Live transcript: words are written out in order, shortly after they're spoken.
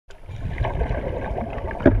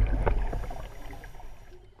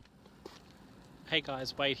Hey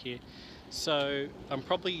guys, Wade here. So I'm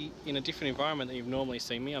probably in a different environment than you've normally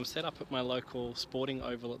seen me. I'm set up at my local sporting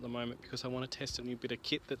oval at the moment because I want to test a new bit of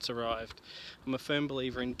kit that's arrived. I'm a firm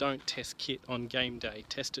believer in don't test kit on game day,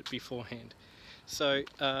 test it beforehand. So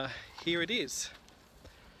here it is.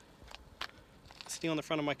 Sitting on the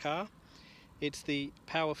front of my car. It's the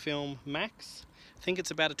PowerFilm Max. I think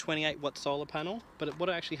it's about a 28 watt solar panel, but what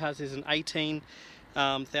it actually has is an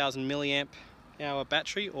 18,000 milliamp hour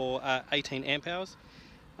battery, or 18 amp hours.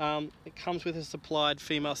 It comes with a supplied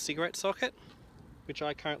female cigarette socket, which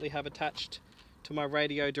I currently have attached to my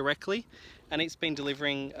radio directly, and it's been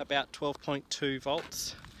delivering about 12.2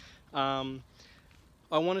 volts. I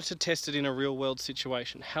wanted to test it in a real world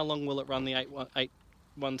situation. How long will it run the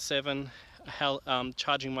 817?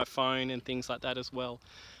 Charging my phone and things like that as well.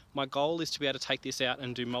 My goal is to be able to take this out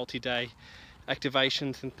and do multi-day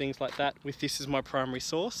activations and things like that with this as my primary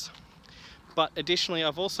source. But additionally,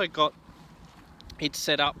 I've also got it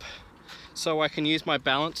set up so I can use my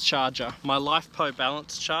balance charger, my LiFePo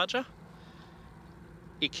balance charger.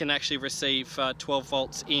 It can actually receive 12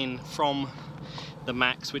 volts in from the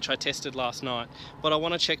Max, which I tested last night, but I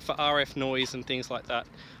want to check for RF noise and things like that.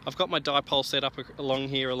 I've got my dipole set up along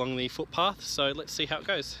here along the footpath, so let's see how it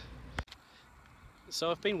goes.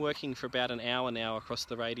 So I've been working for about an hour now across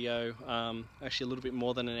the radio, actually a little bit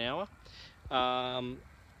more than an hour.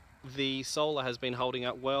 The solar has been holding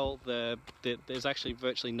up well. There's actually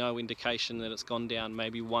virtually no indication that it's gone down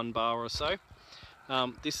maybe 1 bar or so.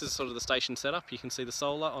 This is sort of the station setup. You can see the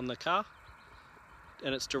solar on the car,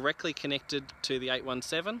 and it's directly connected to the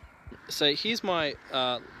 817. So here's my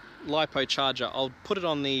LiPo charger. I'll put it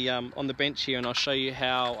on the bench here and I'll show you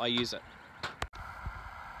how I use it.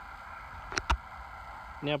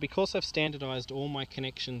 Now, because I've standardized all my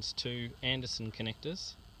connections to Anderson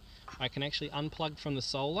connectors, I can actually unplug from the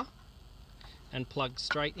solar and plug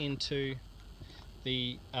straight into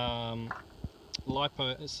the LiPo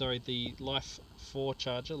 4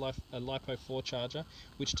 charger, LiPo 4 charger,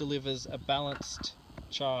 which delivers a balanced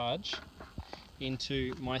charge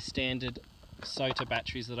into my standard SOTA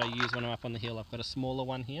batteries that I use when I'm up on the hill. I've got a smaller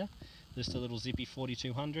one here, just a little zippy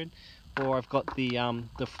 4200, or I've got the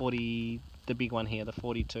big one here, the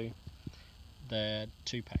 42, the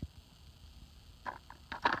 2-pack.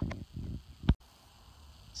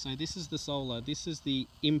 So this is the solar, this is the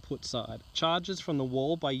input side. Charges from the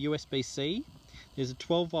wall by USB-C. There's a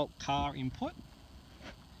 12 volt car input,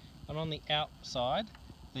 and on the outside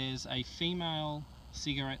there's a female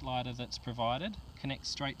cigarette lighter that's provided, connects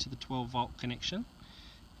straight to the 12 volt connection.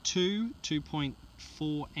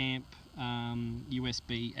 2.4 amp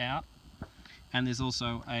USB out, and there's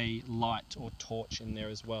also a light or torch in there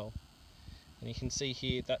as well. And you can see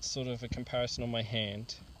here that's sort of a comparison on my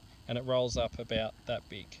hand, and it rolls up about that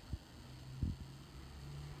big.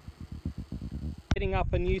 Setting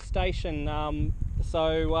up a new station,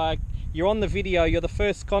 so you're on the video, you're the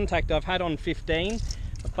first contact I've had on 15,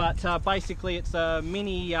 but basically it's a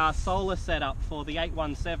mini solar setup for the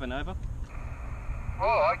 817, over.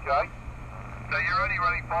 Oh, okay. So you're only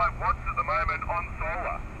running 5 watts at the moment on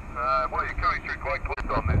solar. Well, you're coming through quite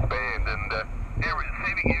close on this band, and they're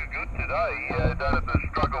receiving you good today. Don't have to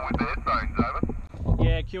struggle with the headphones, over.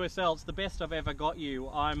 Yeah, QSL, it's the best I've ever got you.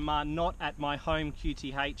 I'm not at my home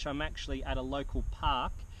QTH, I'm actually at a local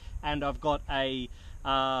park, and I've got a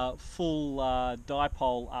full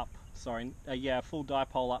dipole up, full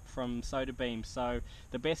dipole up from Soda Beam. So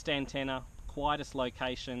the best antenna, quietest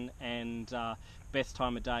location, and best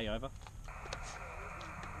time of day, over.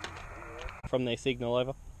 From their signal,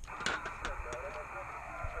 over.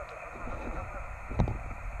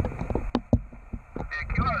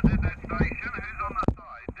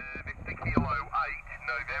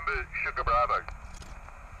 Sugar Bravo.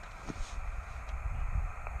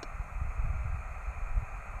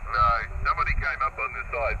 No, somebody came up on the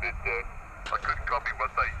side, but I couldn't copy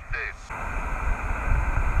what they said.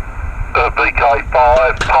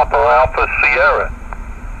 VK5, Papa Alpha Sierra.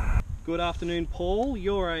 Good afternoon, Paul.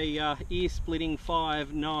 You're a ear-splitting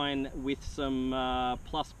 5.9 with some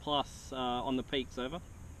plus on the peaks, over.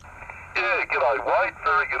 Yeah, g'day Wade.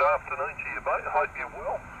 Very good afternoon to you, mate. Hope you're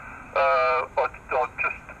well. I've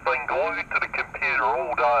just been glued to the computer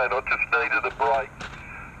all day and I just needed a break.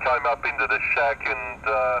 Came up into the shack and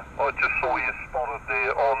I just saw you spotted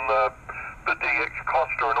there on the DX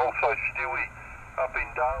Costa, and also Stewie up in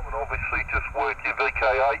Darwin, obviously just worked your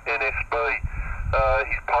VK8 NSB.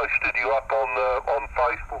 He's posted you up on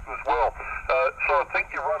Facebook as well. So I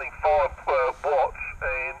think you're running 5 watts,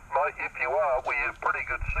 and mate, if you are, well, you're a pretty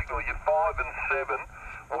good signal. You're 5 and 7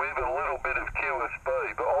 with a little bit of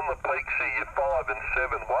QSB, but on the peaks here you're 5 and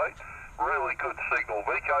 7, Wade. really good signal.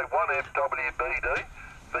 VK1FWBD,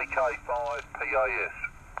 VK5PAS.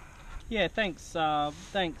 Yeah, thanks.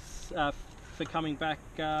 Thanks for coming back,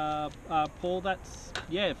 Paul. That's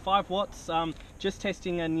 5 watts. Just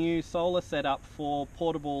testing a new solar setup for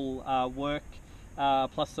portable work,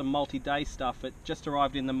 plus some multi-day stuff. It just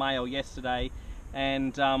arrived in the mail yesterday,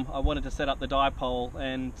 and I wanted to set up the dipole,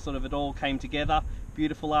 and sort of it all came together.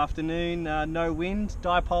 Beautiful afternoon, no wind,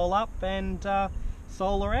 dipole up, and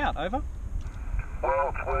solar out. Over. Well,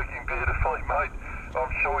 it's working beautifully, mate. I'm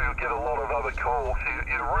sure you'll get a lot of other calls.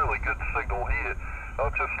 You're a really good signal here. I'm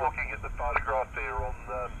just looking at the photograph there on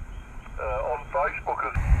Facebook.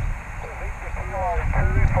 Victor Kilo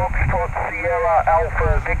 2, Foxtrot Sierra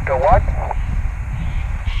Alpha Victor 1.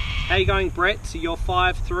 How you going, Brett? So you're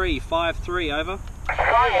 5-3, over. Same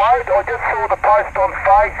way, I just saw the post on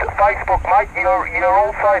Facebook, mate. You're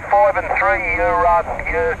also 5 and 3.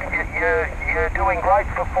 You're doing great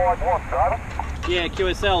for 5 watts, over. Yeah,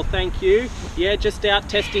 QSL, thank you. Yeah, just out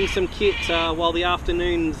testing some kit while the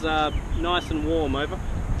afternoon's nice and warm, over.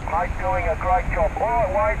 Mate, doing a great job. Alright,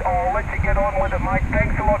 Wade, I'll let you get on with it, mate.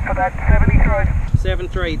 Thanks a lot for that. 73.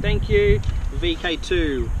 7-3, thank you.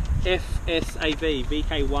 VK2, FSAV,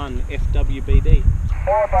 VK1, FWBD.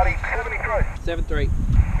 Alright, buddy, 73. 7-3.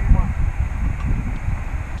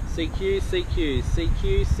 CQ,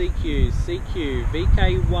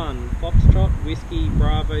 VK1, Foxtrot, Whiskey,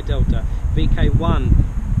 Bravo, Delta, VK1,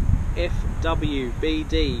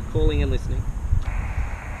 FWBD, calling and listening.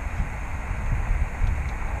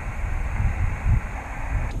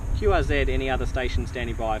 QRZ, any other station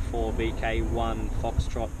standing by for VK1,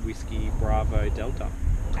 Foxtrot, Whiskey, Bravo, Delta.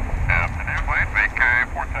 Afternoon, Wade,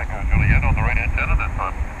 VK4 Tango Juliet on the right antenna this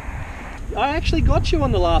time. I actually got you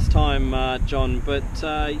on the last time, John, but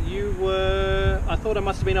you were... I thought I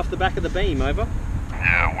must have been off the back of the beam, over.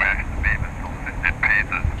 Yeah, well, the beam is in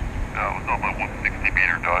pieces. I was on my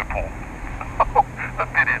 160-meter dipole. A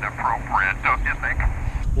bit inappropriate, don't you think?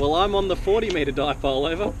 Well, I'm on the 40-meter dipole,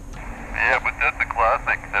 over. Yeah, but that's a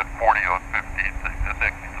classic, that 40 on 15 thing. That's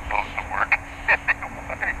actually supposed to work.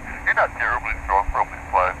 Anyway, you're not terribly strong, probably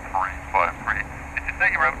 5'3". Did you say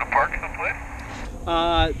you were out in the park someplace?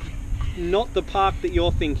 Not the park that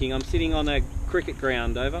you're thinking. I'm sitting on a cricket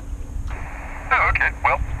ground, over. Oh, okay.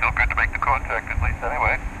 Well, still good to make the contact at least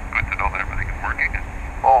anyway. Good to know that everything is working and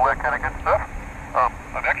all that kind of good stuff.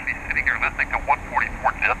 I'm actually sitting here listening to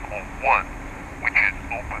 144.1, which is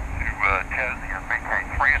open to Tassie or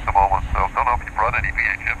VK3 at the moment, so I don't know if you brought any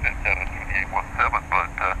VHF antennas for the 817,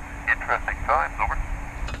 but interesting times, over.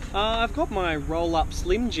 I've got my roll-up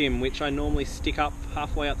Slim Jim, which I normally stick up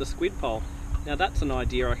halfway up the squid pole. Now that's an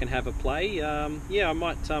idea I can have a play. Yeah, I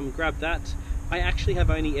might grab that. I actually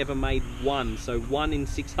have only ever made one, so 1 in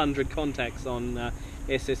 600 contacts on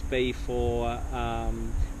SSB for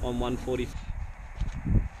on 140.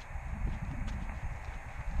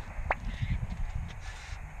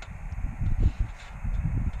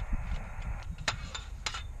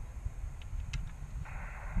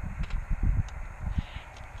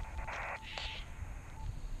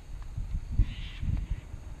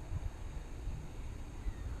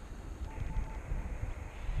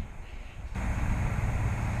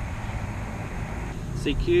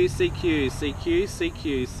 CQ,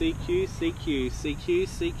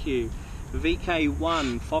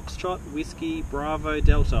 VK1, Foxtrot, Whiskey, Bravo,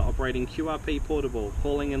 Delta, operating QRP portable,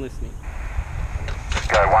 calling and listening.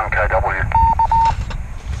 VK1 KW.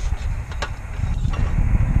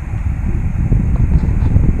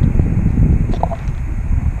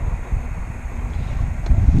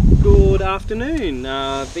 Good afternoon,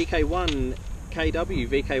 VK1 KW,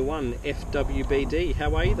 VK1 FWBD.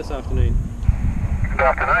 How are you this afternoon? Good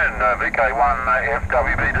afternoon, VK1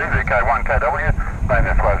 FWBD, VK1 KW. Name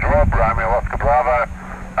this was Rob, Romeo Oscar Bravo.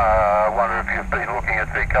 Wonder if you've been looking at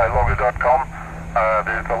vklogger.com.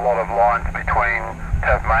 There's a lot of lines between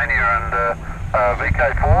Tasmania and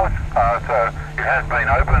VK4, so it has been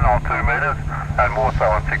open on 2 metres and more so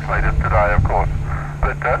on 6 metres today, of course.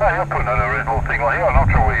 But no, you're putting in a reasonable signal here. I'm not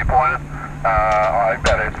sure where you pointed. I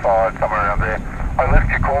bet it's fired somewhere around there. I left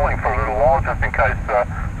you calling for a little while just in case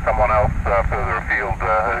someone else further afield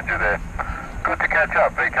heard you there. Good to catch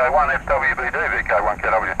up. VK1 FWBD, VK1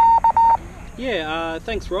 KW. Yeah,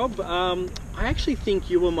 thanks Rob. I actually think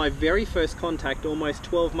you were my very first contact almost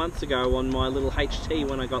 12 months ago on my little HT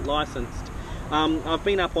when I got licensed. I've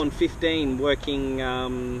been up on 15 working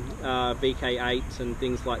VK8s and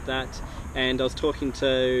things like that, and I was talking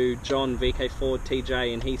to John VK4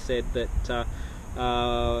 TJ, and he said that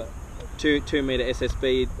 2 meter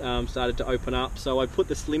SSB started to open up, so I put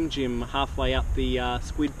the Slim Jim halfway up the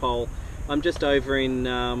squid pole. I'm just over in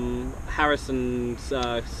Harrison's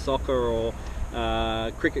soccer or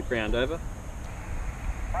cricket ground, over.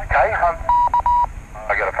 Okay,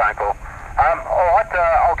 I got a phone call. Alright,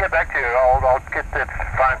 I'll get back to you. I'll get that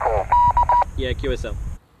phone call. Yeah, QSL.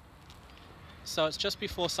 So it's just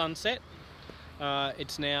before sunset.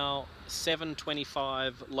 It's now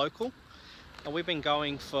 7:25 local. We've been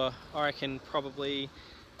going for, I reckon, probably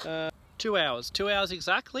 2 hours. 2 hours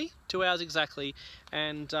exactly. 2 hours exactly.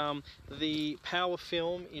 And the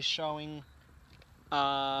PowerFilm is showing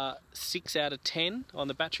 6 out of 10 on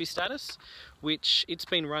the battery status, which it's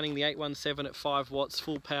been running the 817 at 5 watts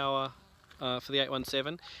full power for the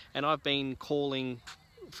 817, and I've been calling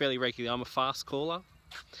fairly regularly. I'm a fast caller,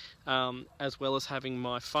 as well as having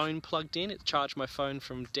my phone plugged in. It charged my phone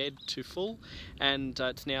from dead to full, and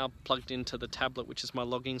it's now plugged into the tablet, which is my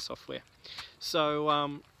logging software.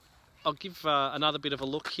 So I'll give another bit of a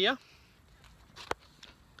look here.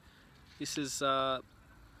 This is the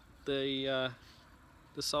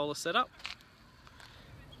solar setup,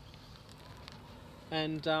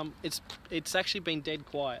 and it's actually been dead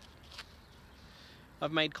quiet.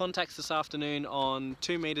 I've made contacts this afternoon on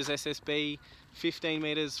 2 meters SSB, 15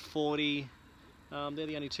 meters, 40. They're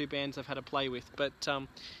the only two bands I've had to play with. But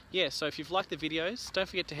yeah, so if you've liked the videos, don't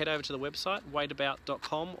forget to head over to the website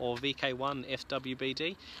waitabout.com or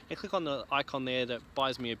VK1FWBD and click on the icon there that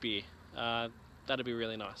buys me a beer. That'd be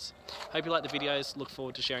really nice. Hope you like the videos. Look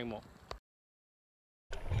forward to sharing more.